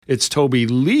It's Toby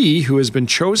Lee, who has been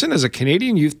chosen as a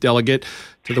Canadian youth delegate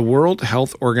to the World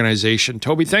Health Organization.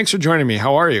 Toby, thanks for joining me.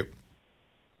 How are you?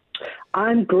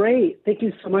 I'm great. Thank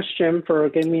you so much, Jim, for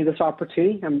giving me this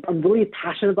opportunity. I'm really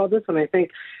passionate about this, and I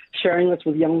think sharing this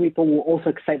with young people will also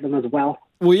excite them as well.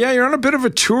 Well, yeah, you're on a bit of a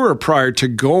tour prior to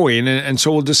going, and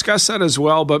so we'll discuss that as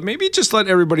well, but maybe just let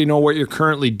everybody know what you're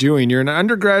currently doing. You're an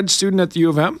undergrad student at the U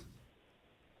of M?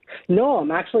 No,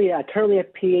 I'm actually currently a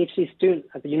PhD student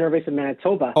at the University of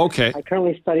Manitoba. Okay. I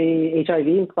currently study HIV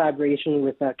in collaboration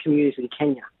with communities in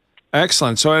Kenya.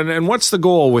 Excellent. So, and what's the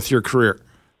goal with your career?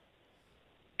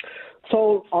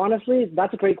 So, honestly,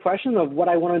 that's a great question of what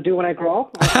I want to do when I grow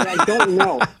up. I don't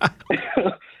know.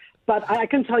 But I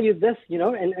can tell you this,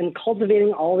 and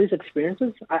cultivating all these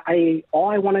experiences, all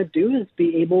I want to do is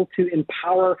be able to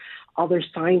empower other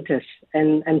scientists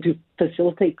and to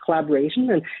facilitate collaboration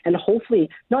and hopefully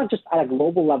not just at a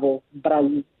global level, but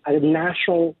at a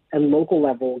national and local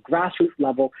level, grassroots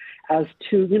level, as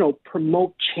to,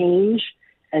 promote change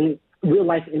and real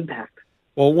life impact.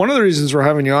 Well, one of the reasons we're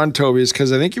having you on, Toby, is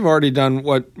because I think you've already done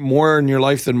more in your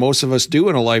life than most of us do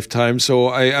in a lifetime. So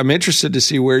I'm interested to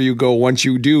see where you go once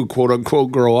you do, quote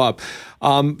unquote, grow up.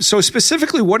 So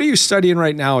specifically, what are you studying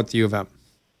right now at the U of M?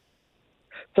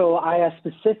 So I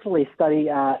specifically study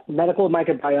medical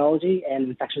microbiology and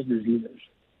infectious diseases.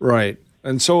 Right.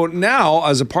 And so now,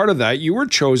 as a part of that, you were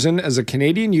chosen as a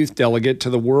Canadian youth delegate to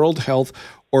the World Health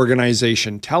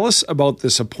Organization. Tell us about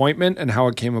this appointment and how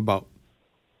it came about.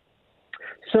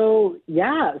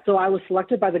 So I was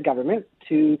selected by the government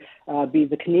to be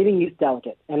the Canadian youth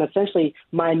delegate. And essentially,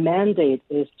 my mandate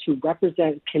is to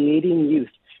represent Canadian youth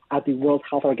at the World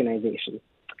Health Organization.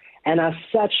 And as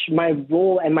such, my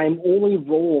role and my only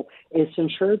role is to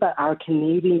ensure that our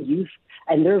Canadian youth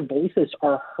and their voices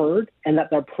are heard and that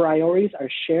their priorities are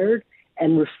shared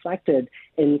and reflected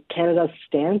in Canada's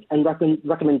stance and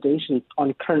recommendations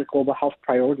on current global health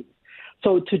priorities.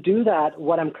 So to do that,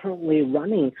 what I'm currently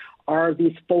running are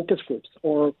these focus groups,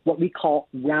 or what we call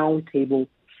roundtable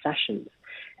sessions.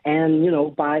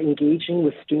 And, by engaging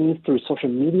with students through social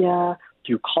media,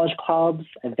 through college clubs,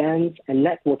 events, and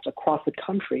networks across the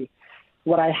country,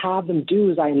 what I have them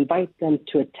do is I invite them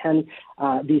to attend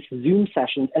these Zoom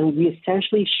sessions, and we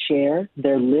essentially share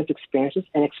their lived experiences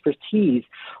and expertise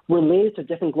related to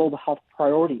different global health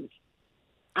priorities.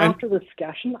 After the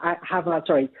discussion, I have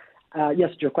yes,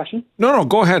 your question? No,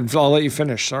 go ahead. I'll let you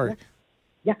finish. Sorry.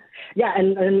 Yeah.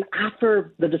 And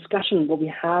after the discussion, what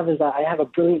we have is I have a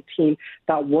brilliant team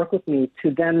that work with me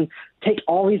to then take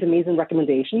all these amazing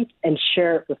recommendations and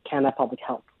share it with Canada Public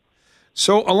Health.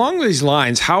 So along these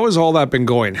lines, how has all that been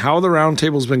going? How have the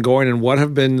roundtables been going, and what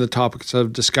have been the topics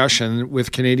of discussion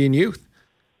with Canadian youth?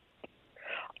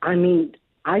 I mean,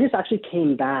 I just actually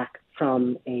came back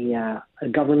from a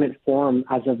government forum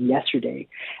as of yesterday.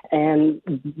 And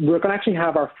we're going to actually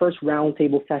have our first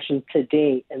roundtable session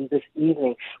today and this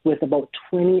evening with about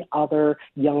 20 other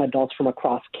young adults from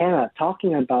across Canada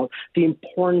talking about the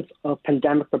importance of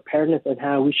pandemic preparedness and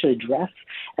how we should address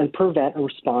and prevent and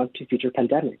respond to future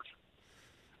pandemics.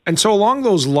 And so along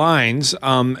those lines,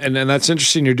 and that's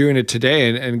interesting you're doing it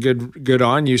today, and good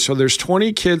on you. So there's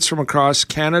 20 kids from across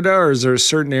Canada, or is there a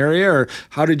certain area, or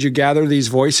how did you gather these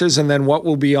voices? And then what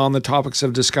will be on the topics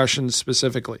of discussion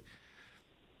specifically?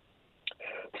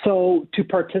 So to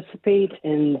participate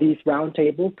in these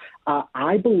roundtables,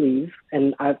 I believe,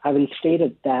 and I've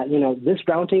stated that, this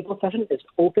roundtable session is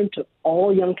open to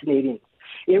all young Canadians,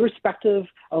 irrespective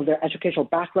of their educational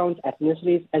backgrounds,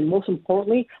 ethnicities, and most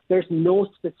importantly, there's no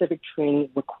specific training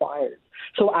required.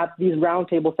 So at these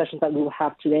roundtable sessions that we will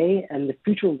have today and the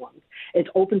future ones, it's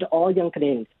open to all young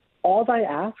Canadians. All I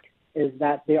ask is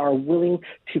that they are willing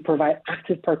to provide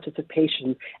active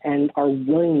participation and are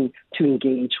willing to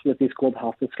engage with these global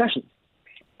health discussions.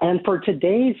 And for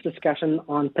today's discussion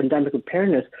on pandemic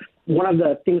preparedness, one of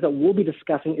the things that we'll be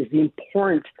discussing is the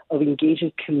importance of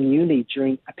engaging community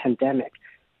during a pandemic.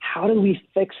 How do we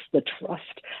fix the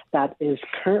trust that is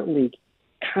currently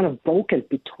kind of broken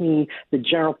between the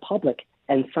general public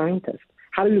and scientists?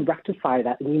 How do we rectify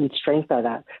that and even strengthen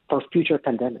that for future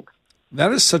pandemics?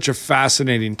 That is such a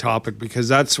fascinating topic, because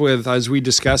that's as we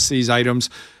discuss these items,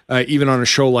 even on a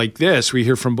show like this, we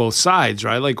hear from both sides,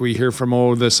 right? Like we hear from,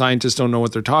 the scientists don't know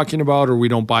what they're talking about, or we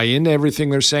don't buy into everything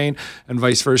they're saying, and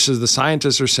vice versa. The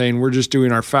scientists are saying we're just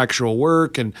doing our factual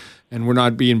work and we're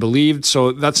not being believed.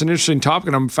 So that's an interesting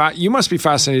topic, and you must be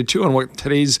fascinated too on what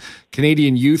today's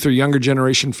Canadian youth or younger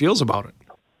generation feels about it.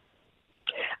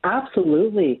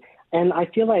 Absolutely. And I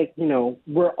feel like,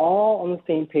 we're all on the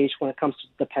same page when it comes to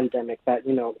the pandemic, that,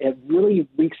 it really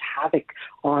wreaks havoc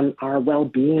on our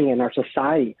well-being and our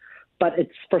society. but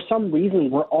it's for some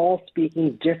reason we're all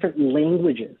speaking different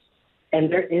languages. And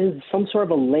there is some sort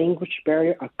of a language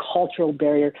barrier, a cultural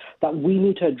barrier that we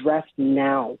need to address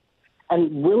now.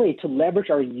 And really to leverage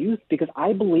our youth, because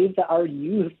I believe that our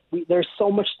youth, there's so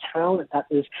much talent that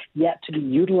is yet to be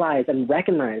utilized and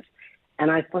recognized. And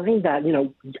I find that,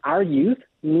 our youth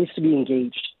needs to be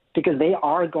engaged because they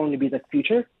are going to be the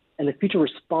future and the future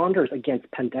responders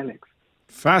against pandemics.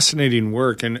 Fascinating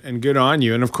work and good on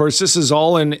you. And of course, this is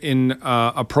all in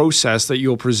a process that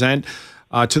you'll present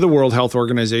to the World Health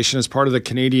Organization as part of the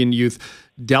Canadian Youth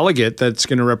Delegate that's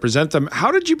going to represent them.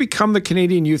 How did you become the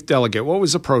Canadian Youth Delegate? What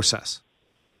was the process?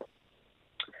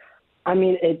 I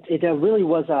mean, it really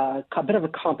was a bit of a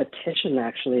competition,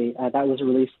 actually, that was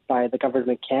released by the government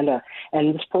of Canada.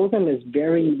 And this program is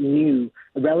very new,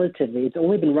 relatively. It's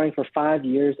only been running for 5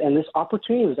 years. And this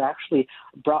opportunity was actually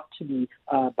brought to me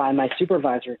by my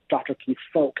supervisor, Dr. Keith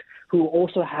Folk, who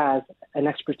also has an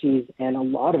expertise and a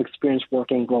lot of experience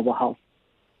working in global health.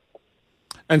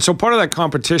 And so part of that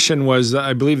competition was,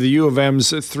 I believe, the U of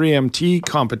M's 3MT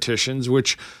competitions,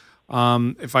 which,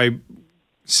 if I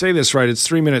say this right, it's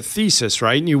 3-minute thesis,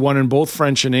 right? And you won in both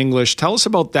French and English. Tell us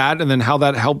about that and then how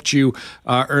that helped you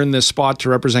earn this spot to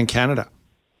represent Canada.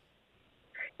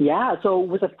 Yeah, so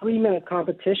with a 3-minute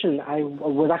competition, I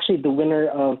was actually the winner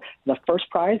of the first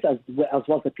prize as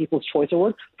well as the People's Choice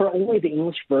Award for only the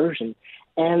English version.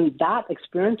 And that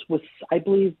experience was, I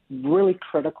believe, really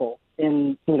critical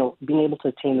in, being able to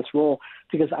attain this role.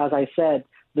 Because as I said,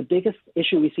 the biggest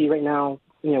issue we see right now,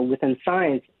 within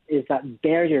science is that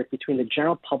barrier between the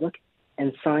general public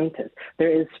and scientists.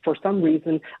 There is, for some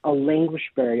reason, a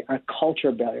language barrier, a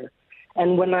culture barrier.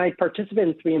 And when I participate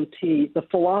in 3MT, the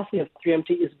philosophy of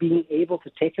 3MT is being able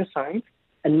to take your science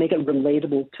and make it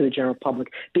relatable to the general public,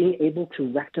 being able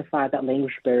to rectify that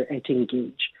language barrier and to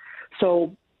engage.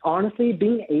 So honestly,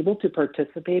 being able to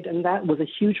participate in that was a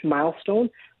huge milestone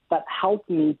that helped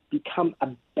me become a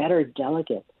better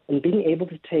delegate and being able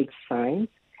to take science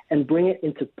and bring it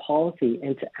into policy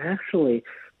and to actually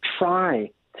try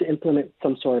to implement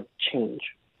some sort of change.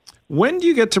 When do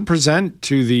you get to present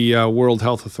to the World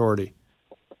Health Authority?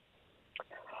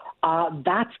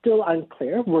 That's still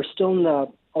unclear. We're still in the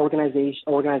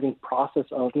organizing process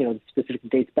of specific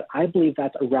dates, but I believe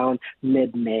that's around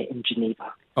mid-May in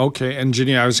Geneva. Okay, and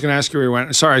Geneva, I was going to ask you where you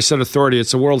went. Sorry, I said authority.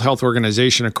 It's the World Health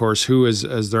Organization, of course, WHO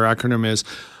as their acronym is.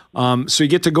 So you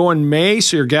get to go in May,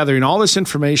 so you're gathering all this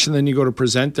information, then you go to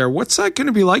present there. What's that going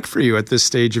to be like for you at this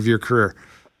stage of your career?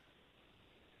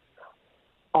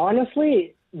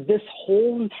 Honestly, this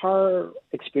whole entire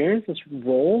experience, this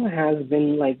role has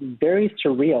been very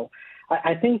surreal.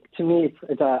 I think to me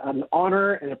it's an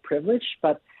honor and a privilege,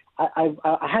 but I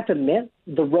have to admit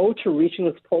the road to reaching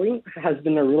this point has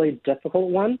been a really difficult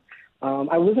one.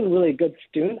 I wasn't really a good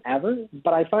student ever,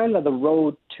 but I find that the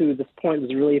road to this point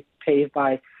was really paved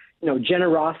by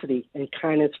generosity and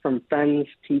kindness from friends,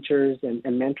 teachers,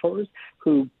 and mentors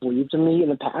who believed in me in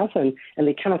the past, and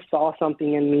they kind of saw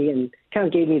something in me and kind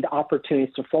of gave me the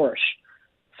opportunities to flourish.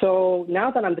 So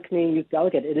now that I'm the Canadian Youth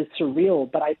Delegate, it is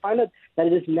surreal, but I find that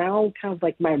it is now kind of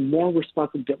like my moral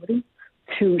responsibility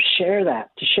to share that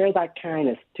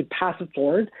kindness, to pass it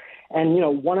forward. And,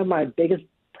 one of my biggest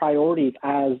priorities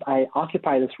as I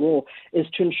occupy this role is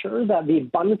to ensure that the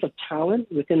abundance of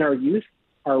talent within our youth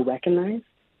are recognized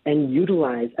and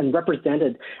utilized and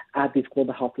represented at these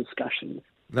global health discussions.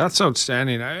 That's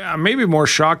outstanding. I'm maybe more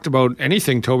shocked about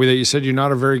anything, Toby, that you said you're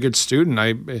not a very good student,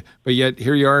 but yet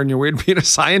here you are on your way to being a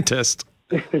scientist.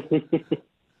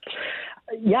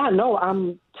 Yeah,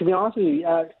 no, to be honest with you,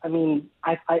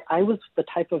 I was the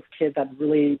type of kid that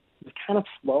really was kind of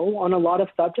slow on a lot of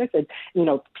subjects. And,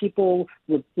 people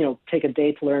would, take a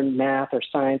day to learn math or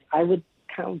science. I would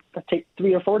kind of take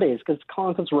 3 or 4 days because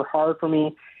concepts were hard for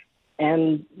me.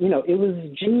 And, it was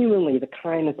genuinely the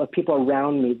kindness of people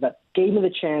around me that gave me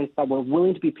the chance, that were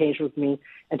willing to be patient with me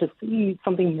and to see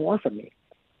something more from me.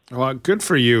 Well, good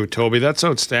for you, Toby. That's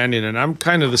outstanding. And I'm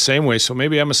kind of the same way. So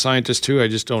maybe I'm a scientist too. I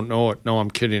just don't know it. No,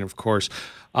 I'm kidding, of course.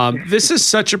 This is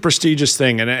such a prestigious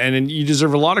thing, and you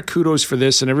deserve a lot of kudos for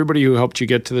this and everybody who helped you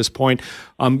get to this point.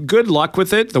 Good luck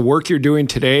with it, the work you're doing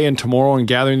today and tomorrow and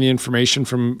gathering the information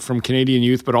from Canadian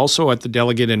youth, but also at the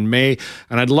delegate in May.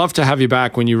 And I'd love to have you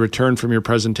back when you return from your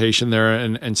presentation there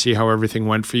and see how everything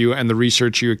went for you and the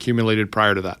research you accumulated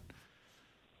prior to that.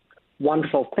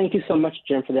 Wonderful. Thank you so much,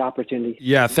 Jim, for the opportunity.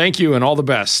 Yeah, thank you and all the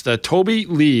best. Toby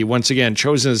Lee, once again,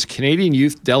 chosen as Canadian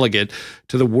Youth Delegate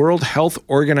to the World Health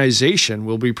Organization,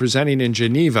 will be presenting in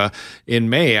Geneva in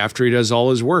May after he does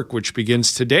all his work, which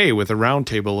begins today with a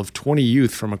roundtable of 20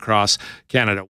 youth from across Canada.